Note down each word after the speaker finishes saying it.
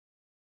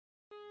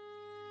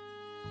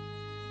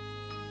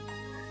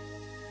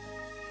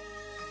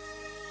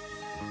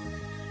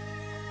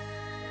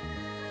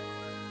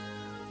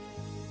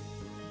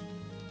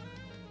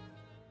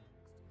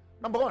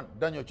Number one,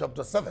 Daniel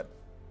chapter 7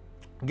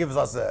 gives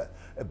us a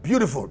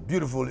beautiful,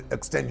 beautiful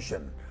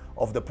extension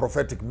of the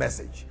prophetic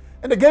message.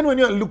 And again, when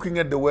you're looking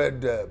at the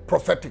word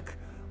prophetic,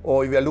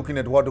 or if you're looking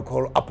at what we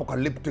call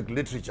apocalyptic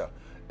literature,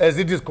 as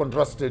it is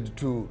contrasted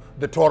to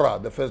the Torah,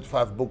 the first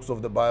 5 books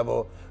of the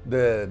Bible,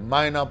 the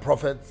minor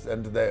prophets,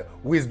 and the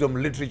wisdom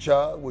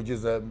literature, which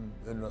is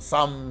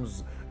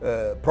Psalms,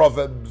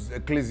 Proverbs,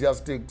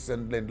 Ecclesiastics,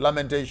 and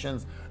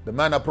Lamentations, the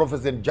minor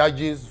prophets and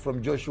Judges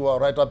from Joshua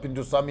right up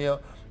into Samuel.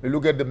 You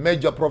look at the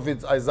major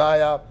prophets,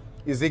 Isaiah,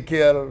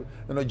 Ezekiel,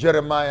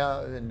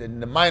 Jeremiah,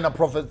 and the minor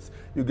prophets,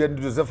 you get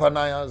into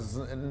Zephaniah,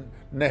 and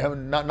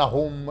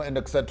Nahum, and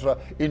etc.,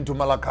 into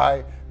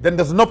Malachi. Then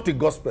the synoptic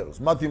gospels,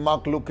 Matthew,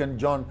 Mark, Luke, and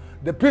John,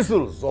 the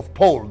epistles of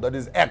Paul, that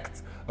is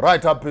Acts,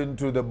 right up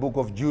into the book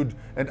of Jude,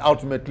 and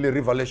ultimately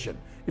Revelation.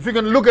 If you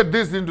can look at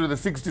this into the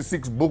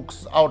 66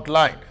 books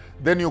outline,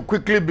 then you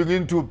quickly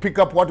begin to pick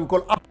up what we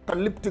call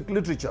apocalyptic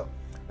literature,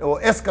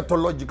 or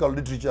eschatological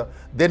literature.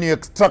 Then you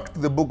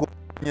extract the book of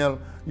Daniel,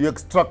 you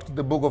extract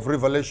the book of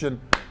Revelation,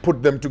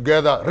 put them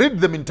together, read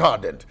them in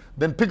tandem,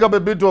 then pick up a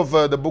bit of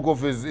the book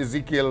of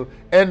Ezekiel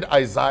and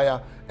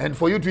Isaiah, and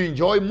for you to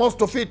enjoy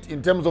most of it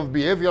in terms of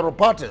behavioral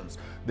patterns,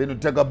 then you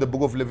take up the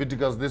book of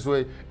Leviticus this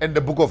way and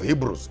the book of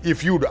Hebrews.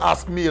 If you'd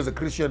ask me as a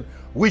Christian,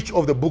 which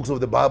of the books of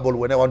the Bible,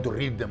 when I want to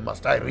read them,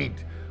 must I read?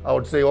 I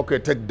would say, okay,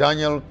 take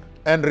Daniel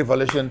and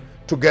Revelation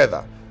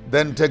together.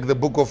 Then take the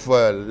book of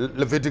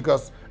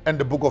Leviticus and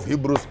the book of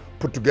Hebrews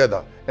put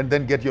together, and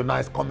then get your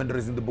nice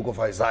commentaries in the book of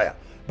Isaiah.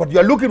 But you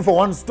are looking for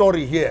one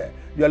story here.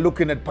 You are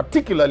looking at,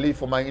 particularly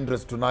for my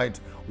interest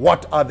tonight,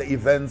 what are the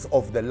events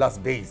of the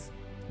last days.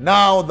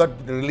 Now that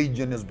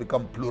religion has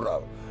become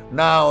plural,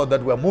 now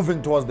that we're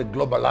moving towards the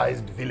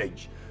globalized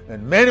village,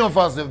 and many of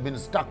us have been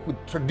stuck with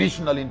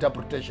traditional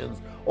interpretations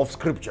of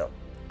scripture.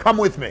 Come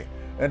with me,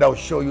 and I'll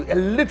show you a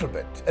little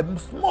bit, a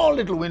small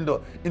little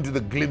window into the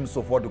glimpse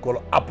of what we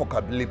call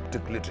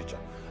apocalyptic literature.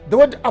 The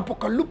word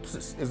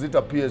apocalypsis, as it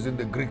appears in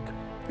the Greek,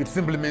 it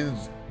simply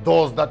means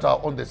those that are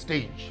on the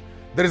stage.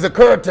 There is a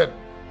curtain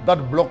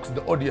that blocks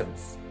the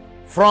audience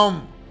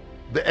from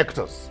the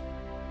actors.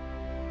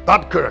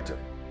 That curtain.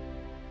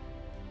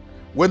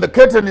 When the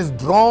curtain is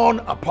drawn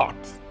apart,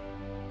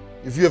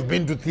 if you have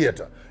been to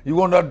theater, you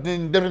want that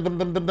thing,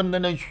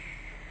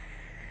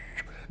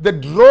 the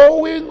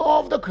drawing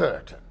of the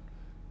curtain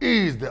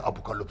is the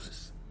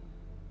apocalypsis.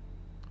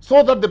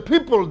 So that the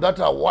people that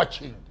are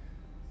watching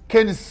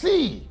can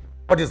see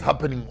what is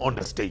happening on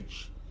the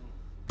stage.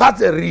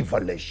 That's a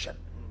revelation.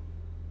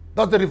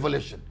 That's the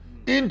revelation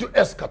into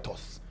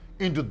eschatos,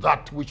 into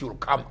that which will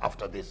come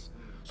after this.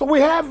 So we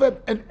have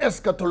an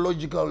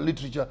eschatological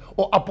literature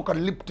or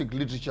apocalyptic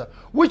literature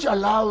which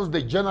allows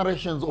the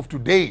generations of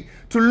today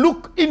to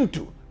look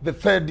into the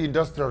 3rd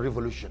industrial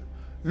revolution,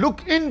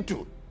 look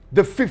into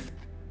the 5th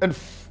and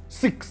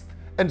 6th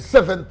and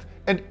 7th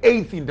and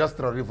 8th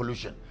industrial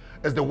revolution,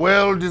 as the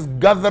world is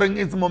gathering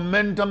its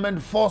momentum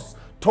and force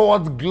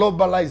towards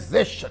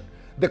globalization.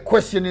 The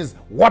question is,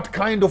 what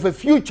kind of a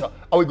future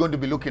are we going to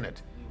be looking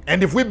at?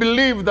 And if we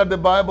believe that the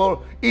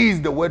Bible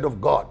is the Word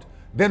of God,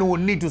 then we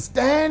need to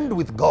stand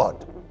with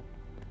God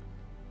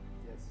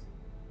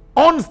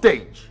on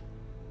stage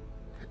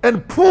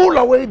and pull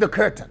away the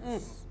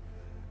curtains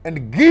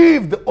and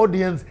give the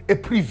audience a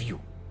preview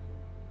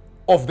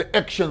of the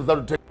actions that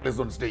will take place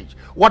on stage.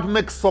 What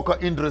makes soccer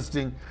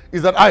interesting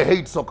is that I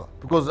hate soccer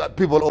because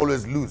people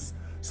always lose.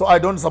 So I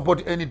don't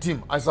support any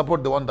team. I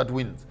support the one that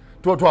wins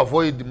to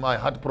avoid my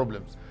heart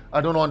problems.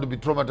 I don't want to be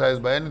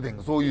traumatized by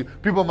anything. So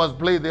people must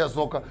play their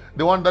soccer.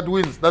 The one that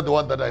wins, that's the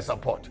one that I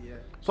support. Yeah.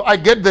 So I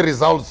get the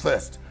results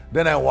first,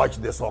 then I watch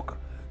the soccer.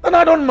 Then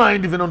I don't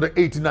mind even on the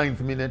 89th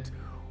minute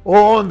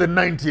or on the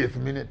 90th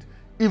minute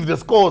if the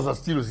scores are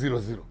still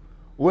 0-0.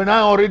 When I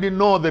already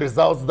know the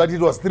results, that it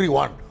was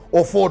 3-1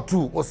 or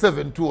 4-2 or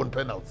 7-2 on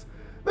penalties.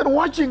 Then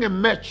watching a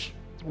match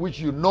which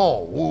you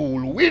know who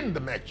will win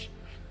the match,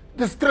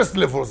 the stress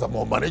levels are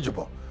more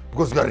manageable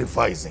because you are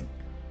revising.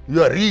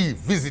 You are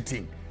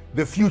revisiting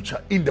the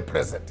future in the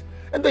present.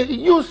 And the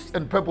use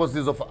and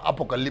purposes of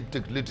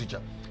apocalyptic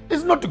literature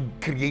is not to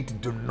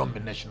create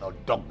denominational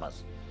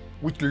dogmas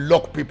which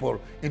lock people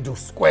into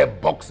square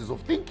boxes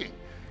of thinking.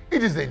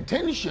 It is the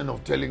intention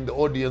of telling the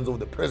audience of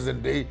the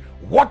present day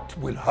what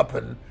will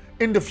happen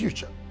in the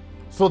future,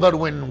 so that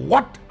when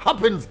what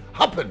happens,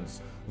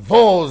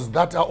 those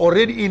that are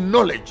already in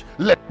knowledge,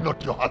 let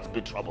not your hearts be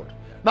troubled.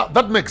 Now,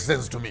 that makes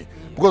sense to me,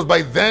 because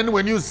by then,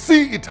 when you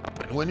see it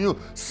happen, when you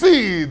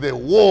see the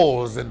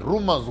wars and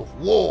rumors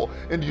of war,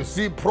 and you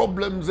see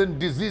problems and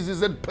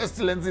diseases and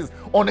pestilences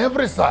on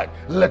every side,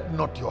 let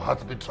not your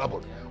hearts be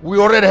troubled. We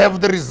already have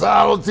the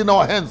results in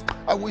our hands.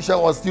 I wish I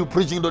was still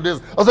preaching to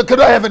this. I said,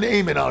 can I have an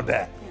amen out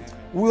there?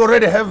 We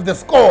already have the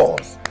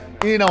scores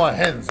in our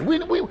hands. We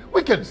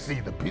can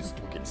see the beast,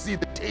 we can see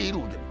the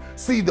tail, we can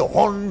see the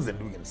horns,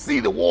 and we can see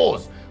the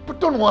wars. But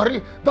don't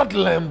worry, that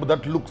lamb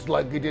that looks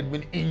like it had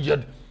been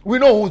injured, we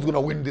know who's going to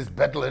win this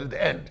battle at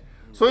the end.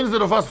 So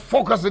instead of us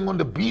focusing on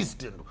the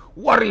beast and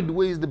worried,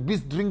 where is the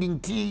beast drinking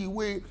tea,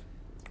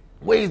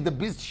 Where is the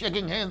beast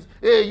shaking hands?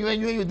 Hey,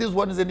 you, this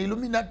one is an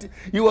Illuminati.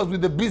 He was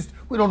with the beast.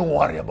 We don't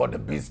worry about the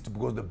beast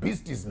because the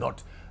beast is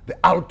not the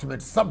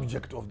ultimate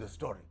subject of the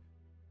story.